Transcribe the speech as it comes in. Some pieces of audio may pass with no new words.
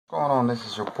What's going on? This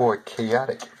is your boy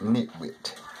Chaotic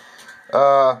Nitwit.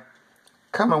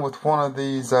 Coming with one of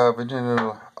these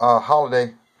Virginia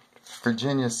holiday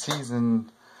Virginia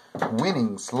season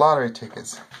winnings lottery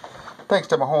tickets. Thanks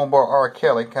to my homeboy R.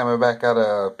 Kelley coming back out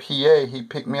of PA. He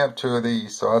picked me up 2 of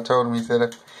these, so I told him, he said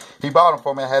if he bought them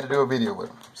for me, I had to do a video with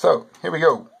him. So here we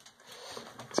go.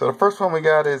 So the first one we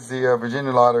got is the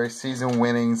Virginia lottery season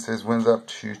winnings. His wins up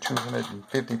to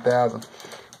 $250,000.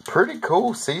 Pretty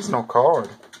cool seasonal card.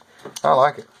 I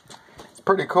like it. It's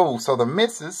pretty cool. So the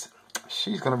missus,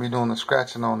 she's going to be doing the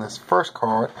scratching on this first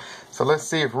card. So let's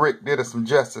see if Rick did us some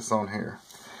justice on here.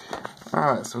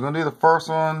 Alright, so we're going to do the first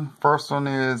one. First one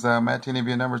is match any of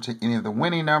your numbers to any of the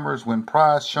winning numbers. Win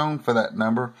prize shown for that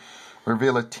number.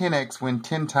 Reveal a 10x, win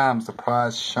 10 times the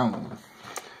prize shown.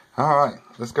 Alright,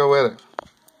 let's go with it.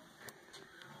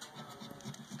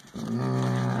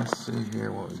 Yeah, let's see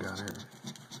here what we got here.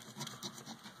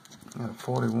 We got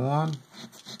 41.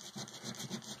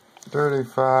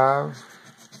 35,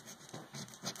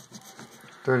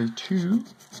 32,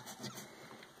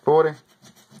 40,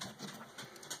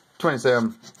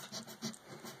 27,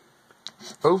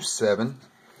 07,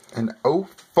 and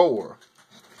 04.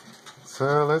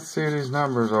 So let's see what these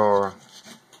numbers are.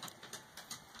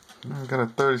 We've got a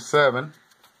 37,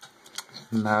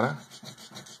 nada,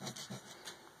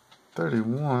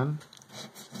 31,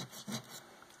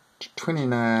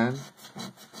 29,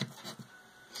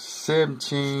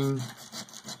 17,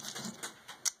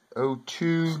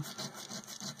 02,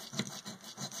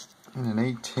 and an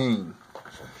 18.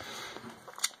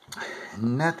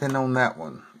 Nothing on that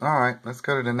one. Alright, let's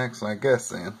go to the next one, I guess,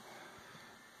 then.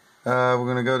 We're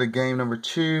going to go to game number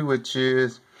 2, which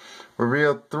is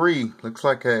reveal 3. Looks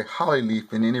like a holly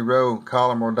leaf in any row,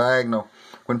 column, or diagonal.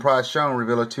 When prize shown,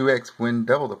 reveal a 2x, win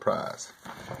double the prize.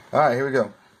 Alright, here we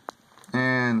go.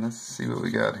 And let's see what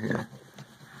we got here.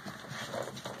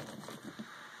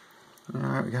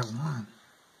 Alright, we got 1.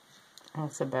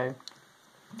 That's a bow.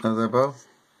 Oh, is that both?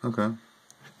 Okay.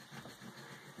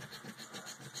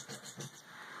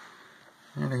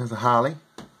 And there goes a holly.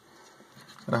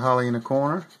 Got a holly in the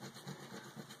corner.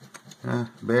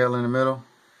 Bell in the middle.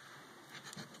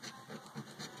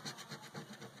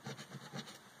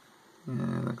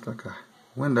 Yeah, looks like a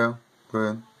window. Go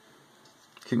ahead.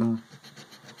 Keep going.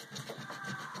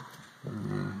 I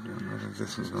don't think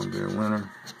this one's going to be a winner.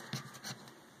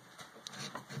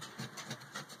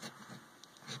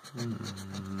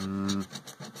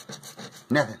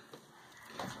 Nothing.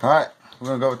 Alright, we're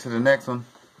going to go to the next one.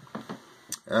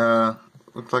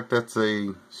 Looks like that's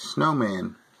a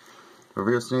snowman.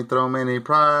 Reveal sneak throw man any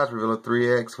prize. Reveal a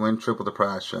 3x. Win triple the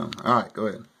prize shown. Alright, go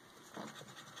ahead.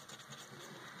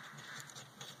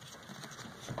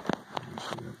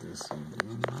 Got this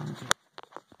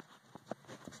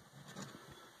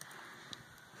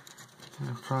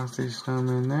Frosty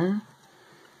snowman there.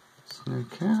 Snow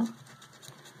cap.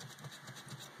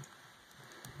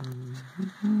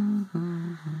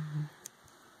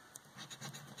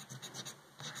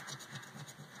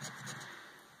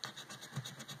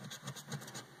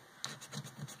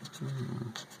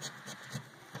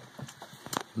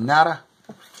 Nada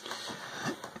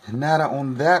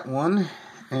on that one.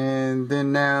 And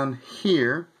then down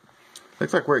here,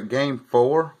 looks like we're at game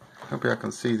 4. Hope y'all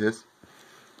can see this.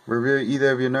 Reveal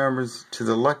either of your numbers to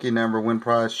the lucky number, win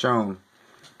prize shown.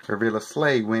 Reveal a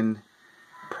sleigh, win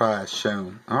prize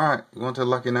shown. Alright, we're going to the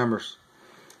lucky numbers.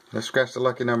 Let's scratch the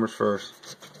lucky numbers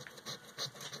first.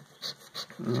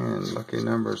 And lucky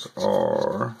numbers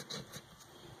are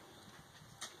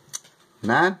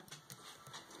 9.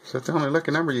 So that's the only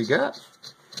lucky number you got?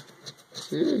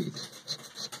 Jeez.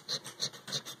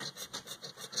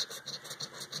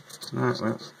 Alright,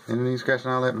 well, and then you scratching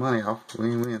all that money off.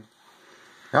 Win-win.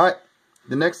 Alright,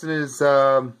 the next one is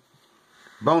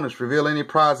bonus. Reveal any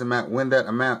prize amount, win that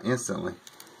amount instantly.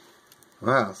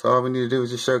 Wow, so all we need to do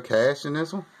is just show cash in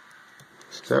this one?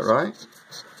 Is that right?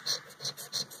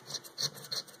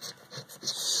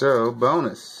 So,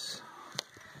 bonus.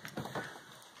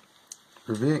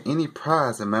 Reveal any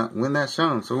prize amount, win that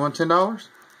shown. So we won $10?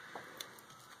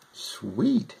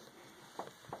 Sweet.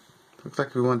 Looks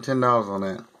like we won $10 on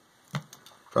that.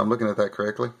 If I'm looking at that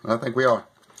correctly. I think we are.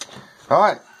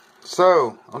 Alright,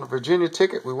 so on the Virginia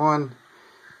ticket we won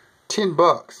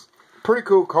 $10. Pretty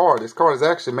cool card. This card is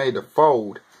actually made to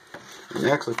fold. You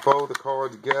actually fold the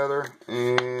card together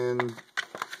and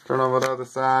turn over the other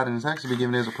side, and it's actually be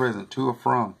given as a present to or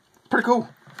from. Pretty cool.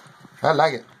 I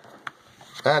like it.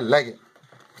 I like it.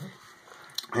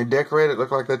 They decorated.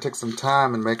 Looked like they took some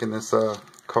time in making this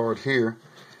card here.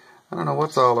 I don't know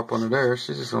what's all up under there.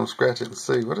 She's just gonna scratch it and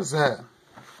see. What is that?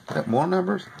 Got more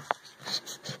numbers?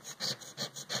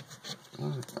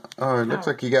 Oh, it looks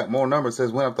like you got more numbers. It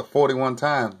says went up to 41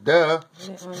 times. Duh.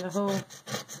 On the whole.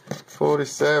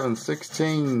 47,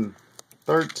 16,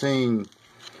 13.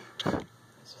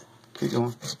 Keep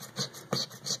going.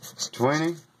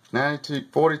 20, 92,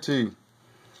 42.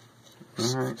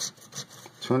 Alright.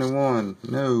 21,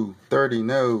 no. 30,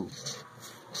 no.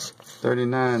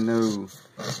 39, no.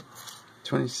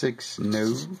 26,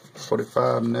 no.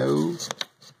 45, no.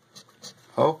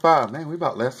 Oh, 5. Man, we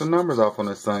about left some numbers off on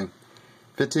this thing.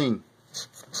 15.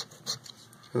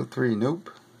 03, nope.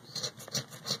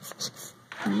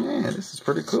 Man, this is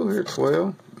pretty cool here.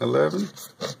 12, 11,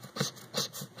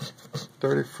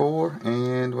 34,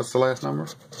 and what's the last number?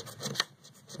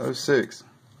 06.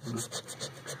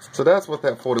 So that's what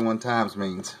that 41 times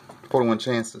means. 41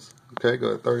 chances. Okay, go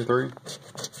ahead. 33.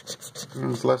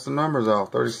 Just left some numbers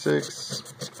off. 36,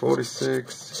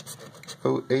 46,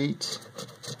 08,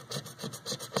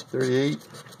 38,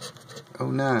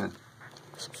 09.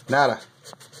 Nada.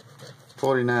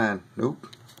 49. Nope.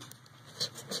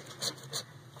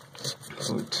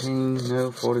 14.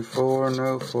 No. 44.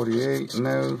 No. 48.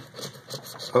 No.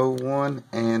 01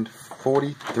 and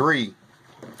 43.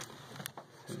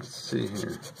 Let's see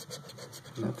here.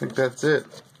 I think that's it.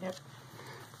 Yep.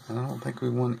 I don't think we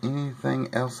won anything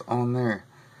else on there.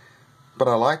 But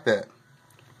I like that.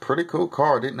 Pretty cool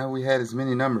card. Didn't know we had as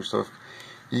many numbers. So if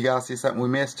you guys see something we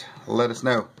missed, let us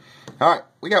know. Alright,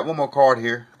 we got one more card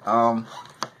here.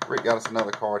 Rick got us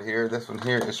another card here. This one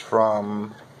here is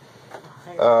from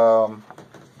where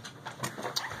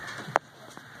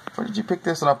did you pick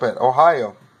this one up at?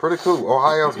 Ohio. Pretty cool.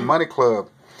 Ohio's Money Club.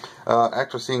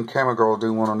 Actually seen Camera Girl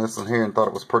do one on this one here and thought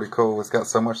it was pretty cool. It's got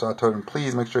so much, so I told him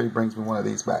please make sure he brings me one of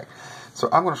these back. So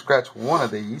I'm going to scratch one of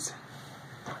these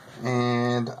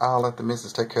and I'll let the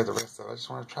missus take care of the rest of it. I just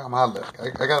want to try my luck. I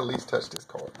got to at least touch this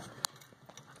card.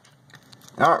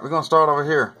 Alright, we're going to start over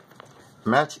here.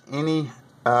 Match any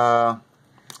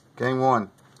game 1.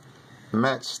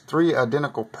 Match 3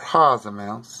 identical prize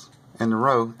amounts in a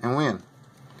row and win.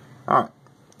 Alright,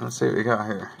 let's see what we got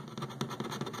here.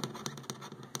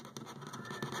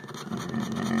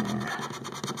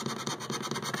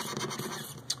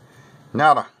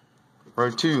 Nada.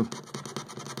 Row 2.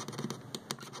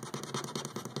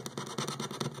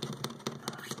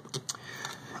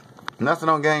 Nothing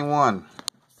on game 1.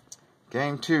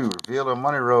 Game 2. Reveal a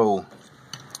money roll.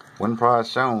 Win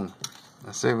prize shown.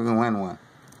 Let's see if we can win one.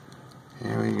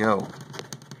 Here we go.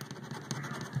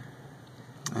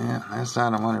 Yeah, that's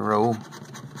not a money roll.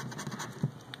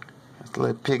 That's a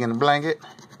little pig in the blanket.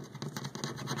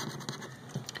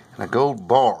 And a gold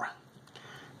bar.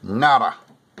 Nada.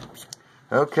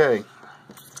 Okay.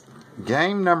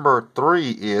 Game number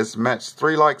 3 is match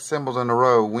 3 like symbols in a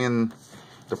row. Win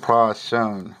the prize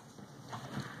shown.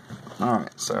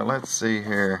 Alright, so let's see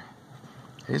here.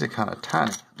 These are kind of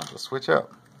tiny. I'll have to switch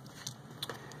up.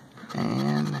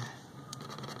 And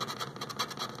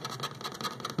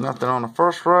nothing on the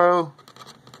first row.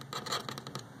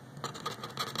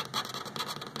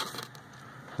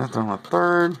 Nothing on the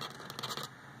third.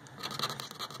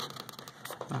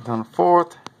 Nothing on the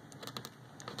fourth.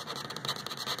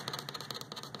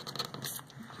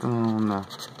 Nothing on the,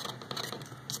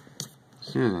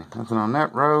 excuse me, nothing on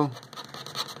that row.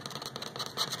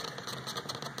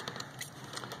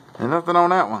 And nothing on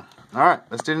that one. Alright,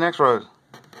 let's do the next row.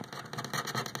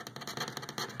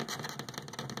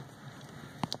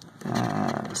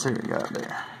 Let's see what we got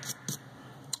there.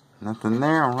 Nothing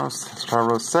there on row. Let's try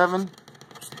row 7.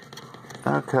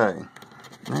 Okay.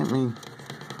 Let me.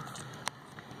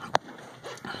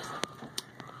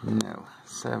 No.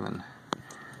 7.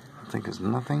 I think there's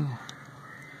nothing.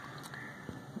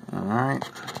 Alright.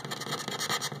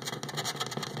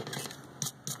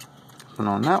 Nothing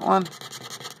on that one.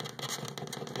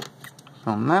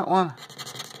 On that one.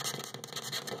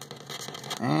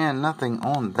 And nothing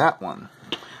on that one.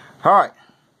 Alright.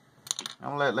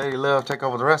 I'm going to let Lady Love take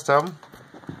over the rest of them.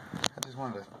 I just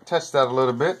wanted to touch that a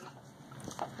little bit.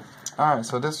 Alright,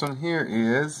 so this one here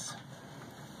is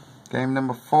game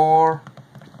number 4.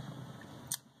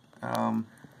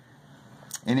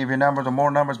 Any of your numbers or more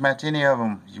numbers match any of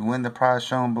them. You win the prize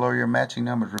shown below your matching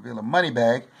numbers. Reveal a money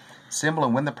bag symbol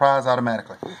and win the prize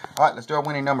automatically. Alright, let's do our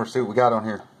winning numbers. See what we got on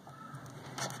here.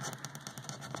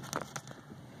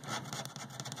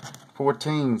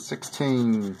 14,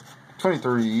 16,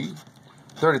 23,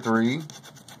 33,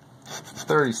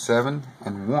 37,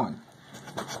 and 1.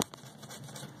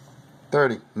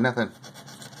 30, nothing.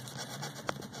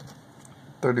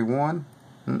 31,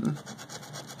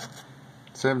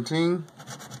 17,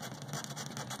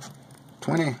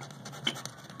 20,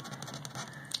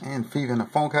 and Fever in the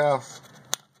Funk House.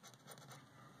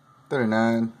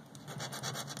 39,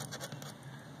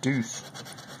 Deuce.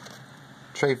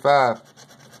 Tray 5.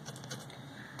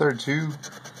 32.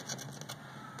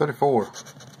 34.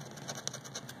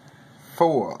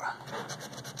 4.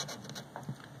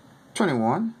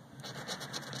 21.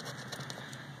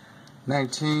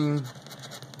 19.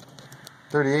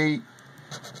 38.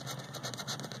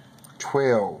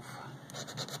 12.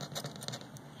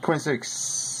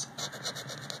 26.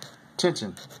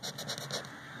 Tension.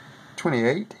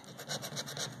 28.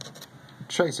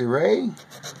 Tracy Ray.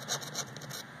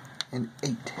 And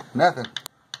 8. Nothing.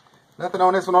 Nothing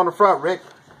on this one on the front, Rick.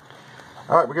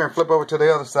 Alright, we're going to flip over to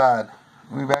the other side.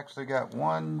 We've actually got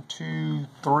 1, 2,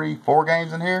 3, 4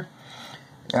 games in here.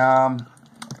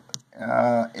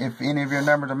 If any of your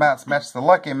numbers amounts match the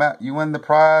lucky amount, you win the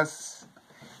prize.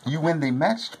 You win the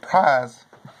matched prize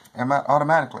amount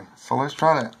automatically. So let's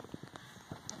try that.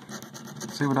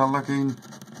 See what I'm looking.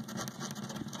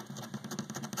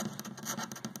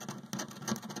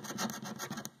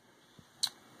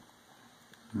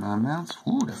 My amounts.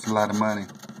 Ooh, that's a lot of money.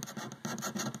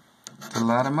 That's a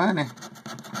lot of money.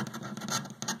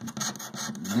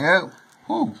 Yep.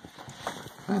 Ooh.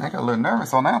 Man, I got a little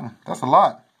nervous on that one. That's a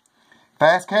lot.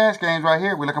 Fast cash games right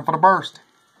here. We're looking for the burst.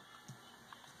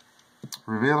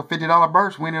 Reveal a $50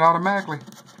 burst. Win it automatically.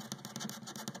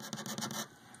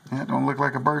 That don't look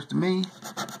like a burst to me.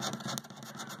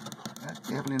 That's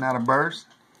definitely not a burst.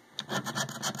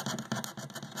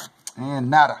 And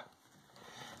nada.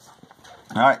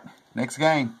 Alright, next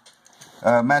game.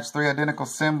 Match 3 identical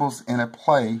symbols in a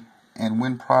play and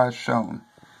win prize shown.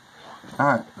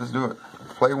 Alright, let's do it.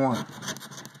 Play 1.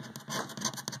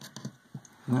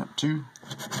 Yep, 2.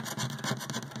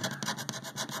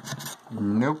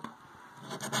 Nope.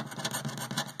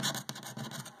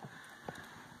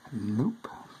 Nope.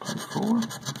 Play 4.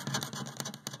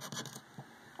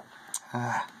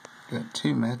 Got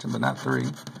 2 matching, but not 3.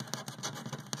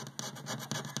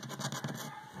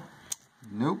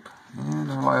 Nope. And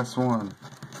the last one.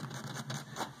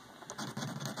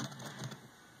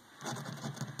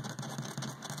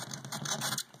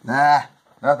 Nah,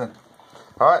 nothing.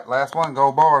 Alright, last one,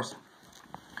 gold bars.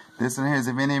 This one here is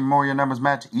if any more of your numbers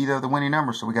match either of the winning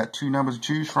numbers. So we got 2 numbers to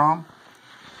choose from.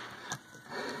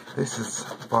 This is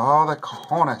for all the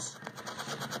cojones.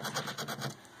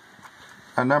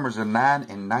 Our numbers are 9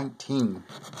 and 19.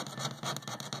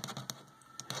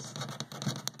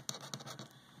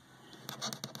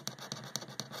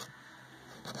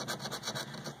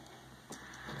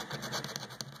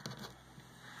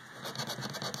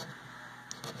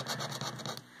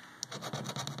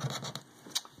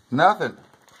 Nothing.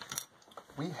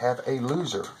 We have a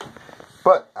loser.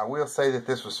 But I will say that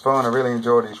this was fun. I really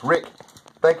enjoyed this. Rick,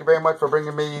 thank you very much for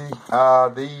bringing me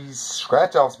these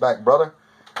scratch-offs back, brother.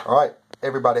 All right,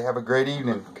 everybody have a great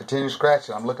evening. Continue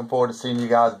scratching. I'm looking forward to seeing you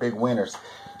guys big winners.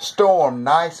 Storm,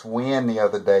 nice win the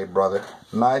other day, brother.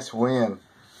 Nice win.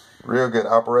 Real good.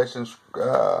 Operation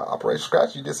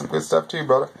Scratch, you did some good stuff too,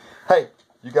 brother. Hey,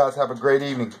 you guys have a great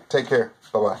evening. Take care.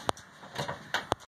 Bye-bye.